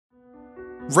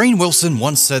Rainn Wilson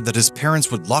once said that his parents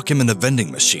would lock him in a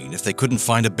vending machine if they couldn't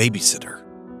find a babysitter.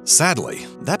 Sadly,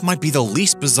 that might be the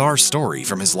least bizarre story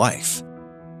from his life.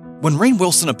 When Rainn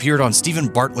Wilson appeared on Stephen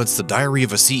Bartlett's The Diary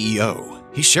of a CEO,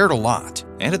 he shared a lot,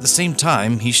 and at the same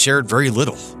time, he shared very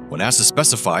little. When asked to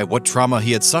specify what trauma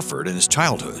he had suffered in his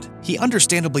childhood, he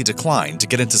understandably declined to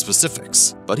get into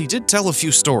specifics, but he did tell a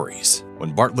few stories.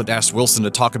 When Bartlett asked Wilson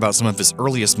to talk about some of his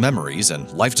earliest memories and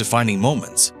life-defining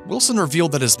moments, Wilson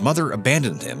revealed that his mother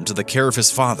abandoned him to the care of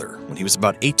his father when he was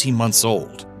about 18 months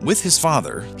old. With his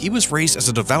father, he was raised as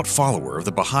a devout follower of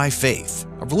the Baha'i faith,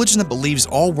 a religion that believes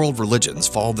all world religions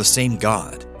follow the same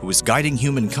God, who is guiding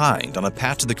humankind on a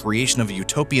path to the creation of a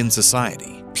utopian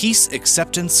society. Peace,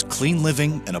 acceptance, clean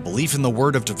living, and a belief in the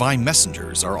word of divine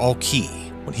messengers are all key.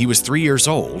 When he was 3 years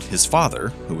old, his father,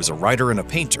 who was a writer and a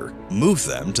painter, moved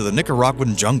them to the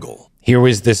Nicaraguan jungle. Here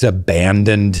was this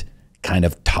abandoned kind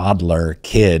of toddler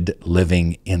kid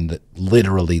living in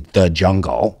literally the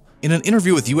jungle. In an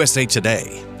interview with USA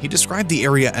Today, he described the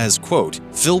area as, quote,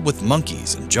 filled with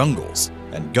monkeys and jungles,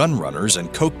 and gun runners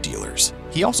and coke dealers.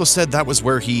 He also said that was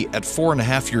where he, at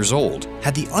 4.5 years old,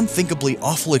 had the unthinkably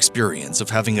awful experience of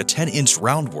having a 10-inch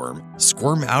roundworm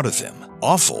squirm out of him.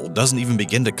 Awful doesn't even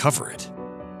begin to cover it.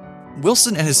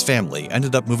 Wilson and his family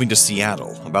ended up moving to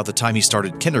Seattle about the time he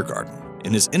started kindergarten.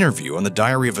 In his interview on The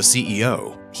Diary of a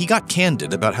CEO, he got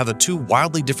candid about how the two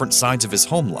wildly different sides of his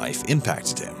home life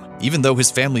impacted him. Even though his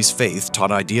family's faith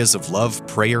taught ideas of love,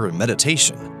 prayer, and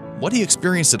meditation, what he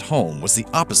experienced at home was the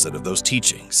opposite of those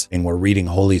teachings. And we're reading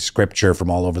Holy Scripture from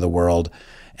all over the world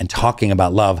and talking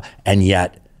about love, and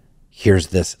yet here's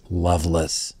this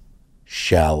loveless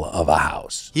shell of a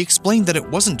house. He explained that it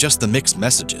wasn't just the mixed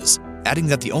messages, adding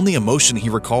that the only emotion he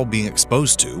recalled being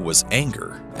exposed to was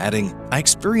anger, adding, I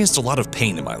experienced a lot of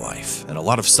pain in my life and a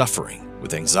lot of suffering,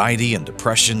 with anxiety and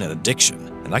depression and addiction,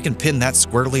 and I can pin that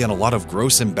squarely on a lot of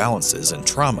gross imbalances and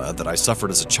trauma that I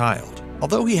suffered as a child.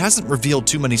 Although he hasn't revealed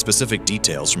too many specific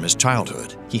details from his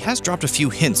childhood, he has dropped a few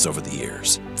hints over the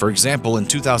years. For example, in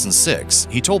 2006,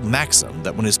 he told Maxim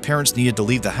that when his parents needed to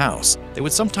leave the house, they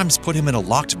would sometimes put him in a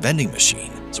locked vending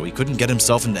machine so he couldn't get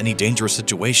himself into any dangerous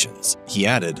situations. He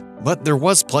added, but there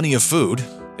was plenty of food.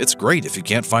 It's great if you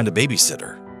can't find a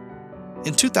babysitter.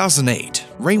 In 2008,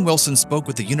 Rainn Wilson spoke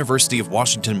with the University of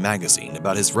Washington magazine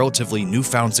about his relatively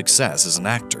newfound success as an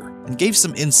actor and gave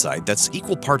some insight that's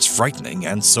equal parts frightening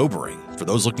and sobering for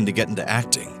those looking to get into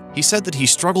acting. He said that he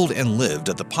struggled and lived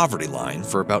at the poverty line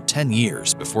for about 10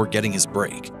 years before getting his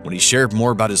break. When he shared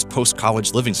more about his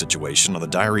post-college living situation on The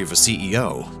Diary of a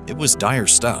CEO, it was dire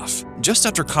stuff. Just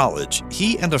after college,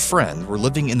 he and a friend were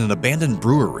living in an abandoned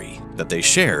brewery that they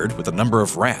shared with a number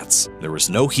of rats. There was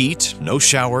no heat, no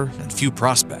shower, and few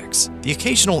prospects. The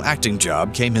occasional acting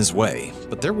job came his way,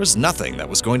 but there was nothing that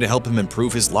was going to help him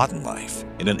improve his lot in life.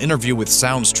 In an interview with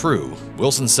Sounds True,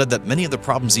 Wilson said that many of the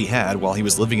problems he had while he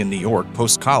was living in New York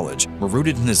post-college were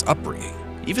rooted in his upbringing.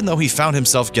 Even though he found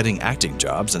himself getting acting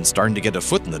jobs and starting to get a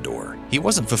foot in the door, he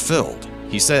wasn't fulfilled.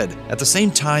 He said, at the same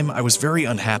time, I was very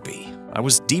unhappy. I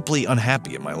was deeply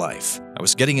unhappy in my life. I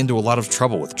was getting into a lot of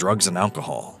trouble with drugs and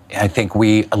alcohol. I think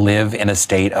we live in a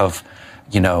state of,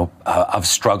 of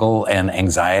struggle and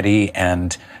anxiety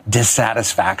and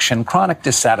dissatisfaction, chronic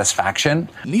dissatisfaction.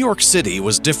 New York City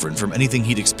was different from anything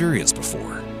he'd experienced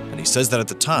before, and he says that at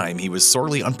the time he was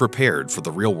sorely unprepared for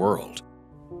the real world.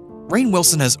 Rainn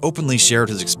Wilson has openly shared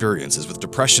his experiences with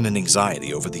depression and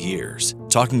anxiety over the years.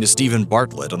 Talking to Stephen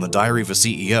Bartlett on The Diary of a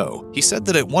CEO, he said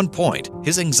that at one point,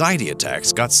 his anxiety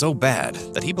attacks got so bad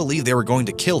that he believed they were going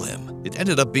to kill him. It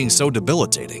ended up being so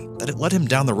debilitating that it led him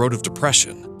down the road of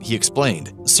depression. He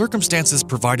explained, circumstances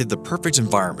provided the perfect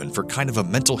environment for kind of a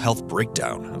mental health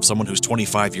breakdown of someone who's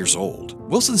 25 years old.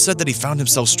 Wilson said that he found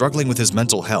himself struggling with his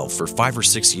mental health for 5 or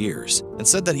 6 years, and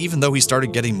said that even though he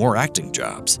started getting more acting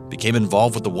jobs, became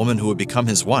involved with the woman who would become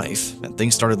his wife, and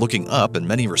things started looking up in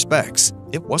many respects,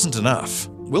 it wasn't enough.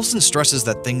 Wilson stresses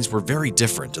that things were very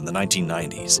different in the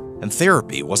 1990s, and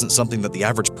therapy wasn't something that the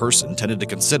average person tended to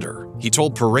consider. He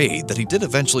told Parade that he did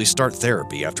eventually start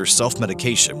therapy after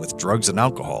self-medication with drugs and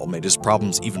alcohol made his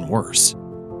problems even worse.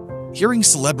 Hearing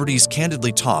celebrities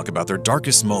candidly talk about their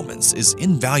darkest moments is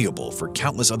invaluable for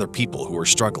countless other people who are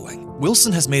struggling.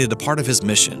 Wilson has made it a part of his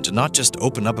mission to not just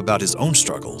open up about his own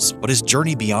struggles, but his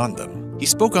journey beyond them. He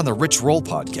spoke on the Rich Roll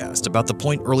podcast about the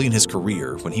point early in his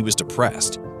career when he was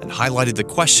depressed and highlighted the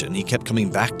question he kept coming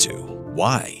back to: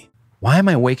 why? Why am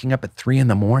I waking up at 3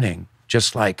 a.m.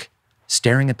 just like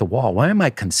staring at the wall? Why am I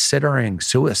considering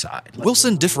suicide?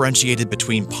 Wilson differentiated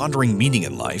between pondering meaning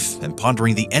in life and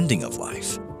pondering the ending of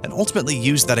life, and ultimately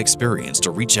used that experience to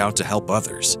reach out to help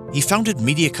others. He founded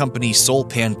media company Soul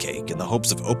Pancake in the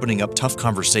hopes of opening up tough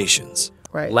conversations.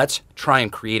 Right. Let's try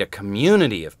and create a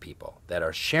community of people that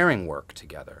are sharing work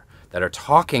together, that are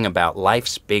talking about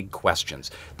life's big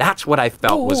questions. That's what I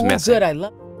felt was missing. Good, I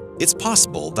love. It's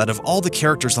possible that of all the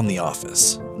characters on The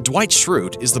Office, Dwight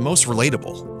Schrute is the most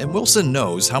relatable, and Wilson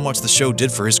knows how much the show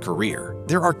did for his career.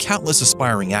 There are countless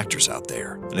aspiring actors out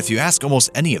there, and if you ask almost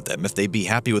any of them if they'd be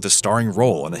happy with a starring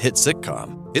role in a hit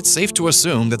sitcom, it's safe to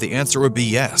assume that the answer would be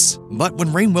yes. But when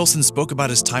Rainn Wilson spoke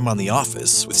about his time on The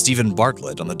Office with Stephen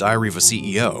Bartlett on The Diary of a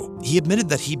CEO, he admitted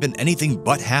that he'd been anything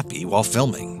but happy while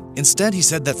filming. Instead, he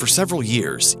said that for several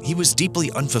years, he was deeply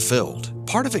unfulfilled.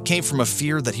 Part of it came from a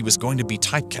fear that he was going to be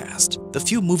typecast. The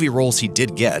few movie roles he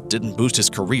did get didn't boost his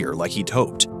career like he'd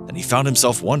hoped, and he found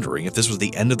himself wondering if this was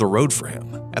the end of the road for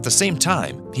him. At the same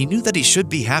time, he knew that he should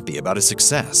be happy about his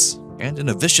success, and in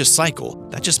a vicious cycle,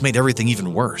 that just made everything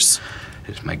even worse.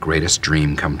 It's my greatest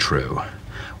dream come true.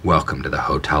 Welcome to the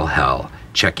hotel hell.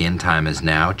 Check-in time is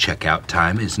now, check-out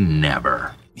time is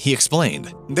never. He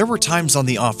explained, "There were times on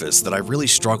The Office that I really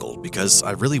struggled because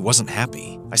I really wasn't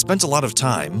happy. I spent a lot of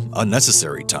time,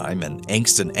 unnecessary time, and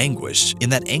angst and anguish in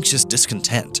that anxious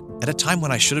discontent. At a time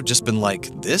when I should have just been like,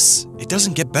 this? It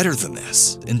doesn't get better than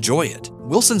this. Enjoy it."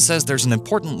 Wilson says there's an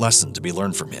important lesson to be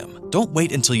learned from him. Don't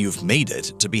wait until you've made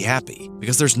it to be happy,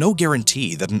 because there's no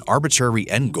guarantee that an arbitrary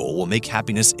end goal will make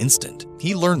happiness instant.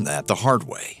 He learned that the hard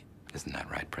way. Isn't that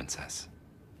right, princess?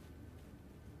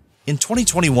 In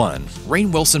 2021,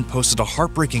 Rainn Wilson posted a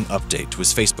heartbreaking update to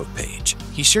his Facebook page.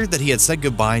 He shared that he had said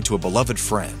goodbye to a beloved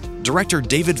friend. Director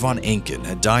David Von Enken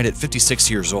had died at 56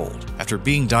 years old after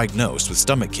being diagnosed with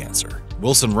stomach cancer.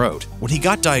 Wilson wrote, "When he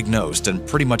got diagnosed and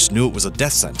pretty much knew it was a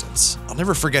death sentence, I'll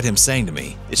never forget him saying to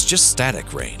me, 'It's just static,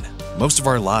 Rainn. Most of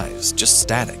our lives, just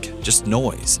static, just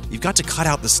noise. You've got to cut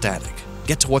out the static,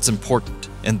 get to what's important.'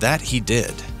 And that he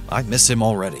did. I miss him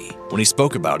already." When he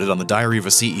spoke about it on The Diary of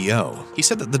a CEO, he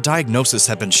said that the diagnosis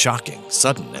had been shocking,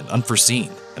 sudden, and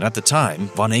unforeseen. And at the time,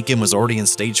 Von Enken was already in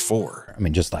stage 4. I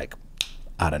mean, just like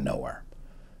out of nowhere.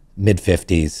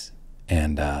 Mid-50s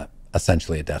and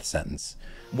essentially a death sentence.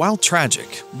 While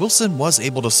tragic, Wilson was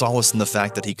able to solace in the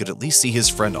fact that he could at least see his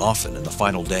friend often in the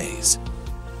final days.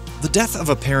 The death of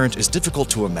a parent is difficult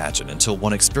to imagine until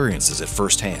one experiences it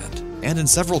firsthand. And in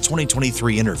several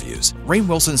 2023 interviews, Rainn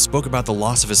Wilson spoke about the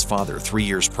loss of his father 3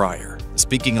 years prior.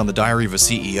 Speaking on The Diary of a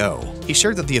CEO, he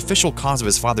shared that the official cause of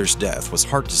his father's death was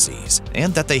heart disease,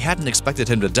 and that they hadn't expected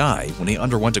him to die when he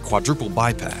underwent a quadruple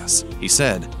bypass. He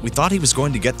said, "We thought he was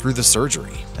going to get through the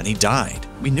surgery, and he died.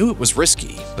 We knew it was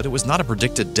risky, but it was not a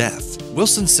predicted death."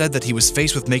 Wilson said that he was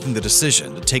faced with making the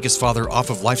decision to take his father off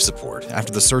of life support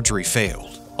after the surgery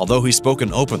failed. Although he's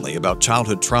spoken openly about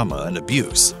childhood trauma and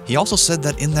abuse, he also said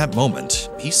that in that moment,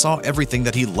 he saw everything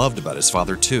that he loved about his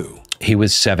father too. He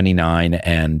was 79,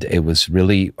 and it was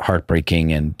really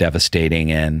heartbreaking and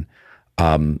devastating, and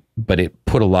but it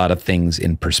put a lot of things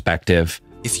in perspective.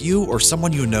 If you or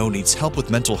someone you know needs help with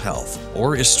mental health,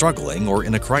 or is struggling or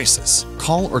in a crisis,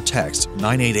 call or text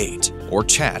 988 or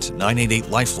chat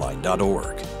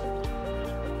 988lifeline.org.